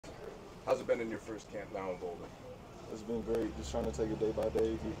How's it been in your first camp now in Boulder? It's been great. Just trying to take it day by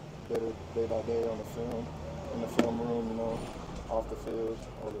day, get better day by day on the film, in the film room, off the field,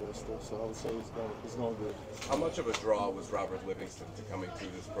 all of that stuff. So I would say it's going good. How much of a draw was Robert Livingston to coming through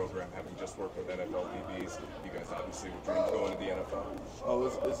this program, having just worked with NFL DBs? You guys obviously were dreaming of going to the NFL. Oh,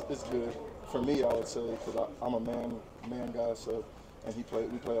 it's good. For me, I would say, because I'm a man guy, so, and we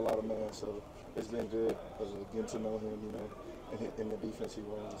play a lot of man, so it's been good getting to know him, in the defense he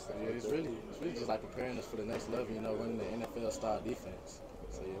runs and stuff Yeah, like it's that. really just like preparing us for the next level, running the NFL style defense.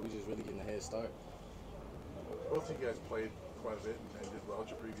 So yeah, we just really getting a head start. Both of you guys played quite a bit and did well at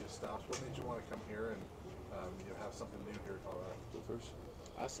your previous stops. What made you want to come here and have something new here at Colorado? First.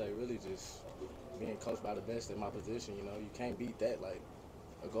 I say really just being coached by the best at my position. You can't beat that. Like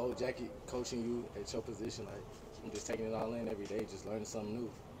a gold jacket coaching you at your position. Like I'm just taking it all in every day, just learning something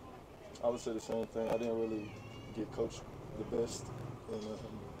new. I would say the same thing. I didn't really get coached the best in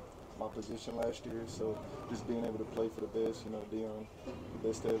my position last year, so just being able to play for the best, Dion, the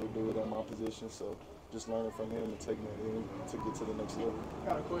best to ever do it at my position, so just learning from him and taking it in to get to the next level.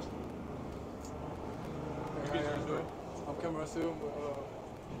 Got a question. I'm Cameron Silva,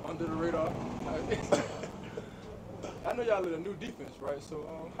 under the radar. I know y'all in a new defense, right?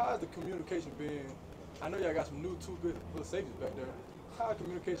 So how has the communication been? I know y'all got some new two good little safeties back there. How has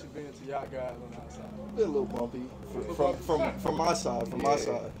communication been to y'all guys on the outside? Been a little bumpy from my side,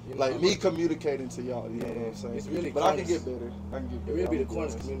 like me communicating to y'all, you know what I'm saying? It's really but I can get better. It really be the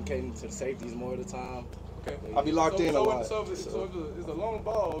corners communicating to the safeties more of the time. Okay. I be locked in a lot. So it's a long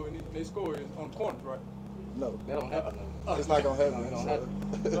ball and they score it on corners, right? No. That don't happen. It's not going to happen. No, it don't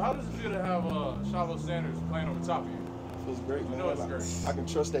happen. So how does it feel to have Shiloh Sanders playing over top of you? Feels great, man. It's great. I can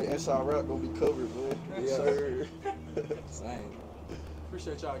trust that inside route gonna be covered, man. Yeah. Sir. Same.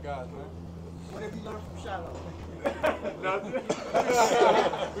 Appreciate y'all guys, man. What have you learned from Shiloh? Nothing.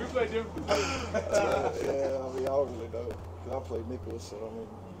 We play different. Yeah, I don't really know. 'Cause I play nickel, so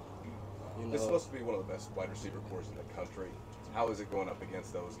This is supposed to be one of the best wide receiver corps in the country. How is it going up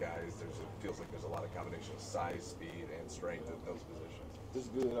against those guys? It feels like there's a lot of combination of size, speed, and strength at those positions. it's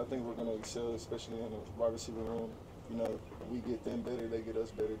good. I think we're gonna excel, especially in the wide receiver room. We get them better, they get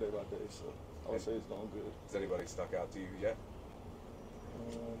us better day by day. So I would say it's going good. Has anybody stuck out to you yet?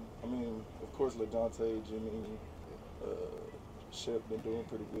 Of course, LeJontay, Jimmy, Shep been doing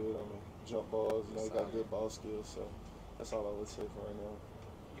pretty good on the jump balls. He got good ball skills. So that's all I would say for right now.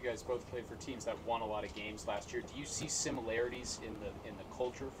 You guys both played for teams that won a lot of games last year. Do you see similarities in the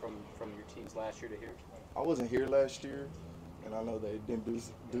culture from your teams last year to here? I wasn't here last year, and I know they didn't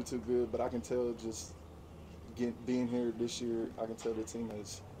do too good, but I can tell just being here this year, I can tell the team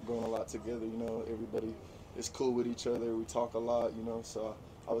has grown a lot together. Everybody is cool with each other. We talk a lot, so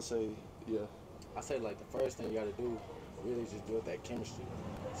I would say, yeah. I say like the first thing you got to do really just build that chemistry.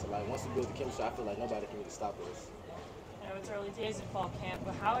 So like once you build the chemistry, I feel like nobody can really stop us. I know it's early days in fall camp,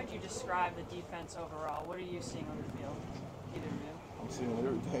 but how would you describe the defense overall? What are you seeing on the field? Either of you? I'm seeing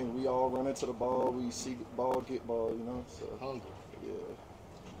everything. We all run into the ball. We see ball, get ball, So Hungry. Yeah.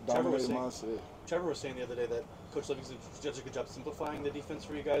 Dominated mindset. Trevor was saying the other day that Coach Livingston does a good job simplifying the defense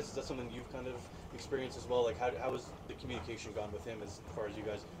for you guys. Is that something you've kind of experienced as well? Like, how has the communication gone with him as far as you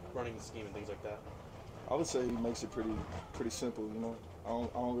guys running the scheme and things like that? I would say he makes it pretty simple, I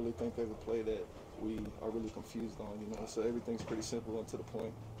don't really think there's a play that we are really confused on, So everything's pretty simple and to the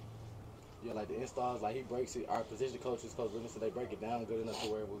point. Yeah, like the installs, like he breaks it. Our position coaches, Coach Livingston, they break it down good enough to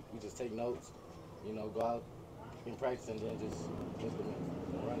where we just take notes, go out in practice and then just implement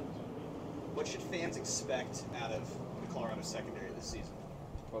and run it. What should fans expect out of the Colorado secondary this season?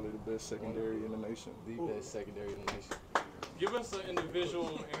 Probably the best secondary in the nation. The best secondary in the nation. Give us an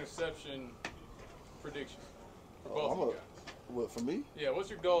individual interception prediction for both of you guys. What, for me? Yeah, what's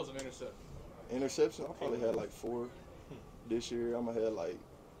your goals of interception? Interception, I probably had like 4 this year. I'm going to have like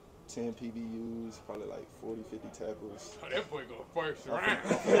 10 PBUs, probably like 40, 50 tackles. Oh, that boy go first round.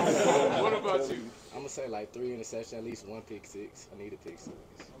 What about you? I'm going to say like 3 interceptions, at least 1 pick six. I need a pick six.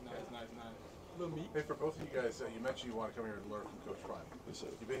 Nice. Little meat. Hey, for both of you guys, you mentioned you want to come here and learn from Coach Prime. Yes, sir.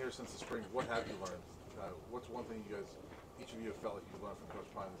 You've been here since the spring. What have you learned? What's one thing each of you have felt like you've learned from Coach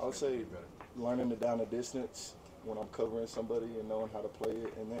Prime? I would say learning to down the distance when I'm covering somebody and knowing how to play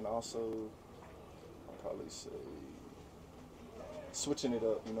it, and then also I'll probably say switching it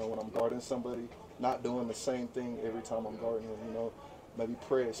up. When I'm guarding somebody, not doing the same thing every time I'm guarding them. Maybe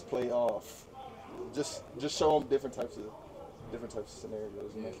press, play off, just show them different types of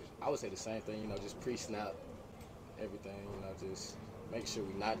scenarios. Yeah, I would say the same thing. Just pre-snap everything. Just make sure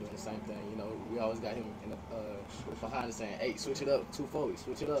we're not doing the same thing. We always got him in behind us saying, "Hey, switch it up, 240,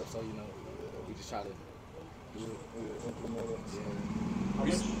 switch it up." So we just try to implement it. How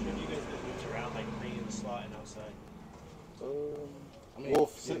much have you guys been the slot and outside? I mean, well,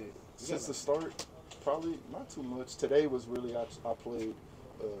 since the start, probably not too much. Today was really I played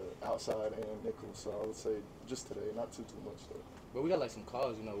outside and nickel, so I would say just today, not too much though. But we got like some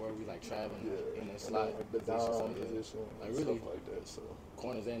calls, you know, where we like traveling in the slot like the down position, like really stuff like that. So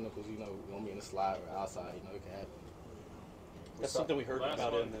corners and nickels, you know, we gonna be in the slot or outside, you know, it can happen. That's something we heard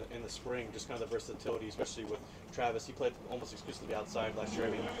about in the spring, just kind of the versatility, especially with Travis. He played almost exclusively outside last year.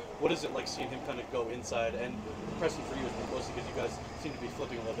 I mean, what is it like seeing him kind of go inside? And Preston, for you, has been mostly because you guys seem to be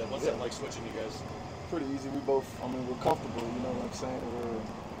flipping a little bit. What's that like switching you guys? Pretty easy. We both, I mean, we're comfortable. You know what I'm saying?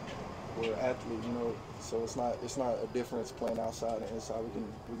 We're athletes, you know. So it's not a difference playing outside and inside. We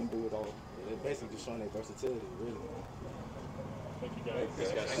can do it all. It's basically just showing their versatility, really. Thank you guys.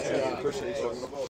 Thanks, guys. Appreciate you.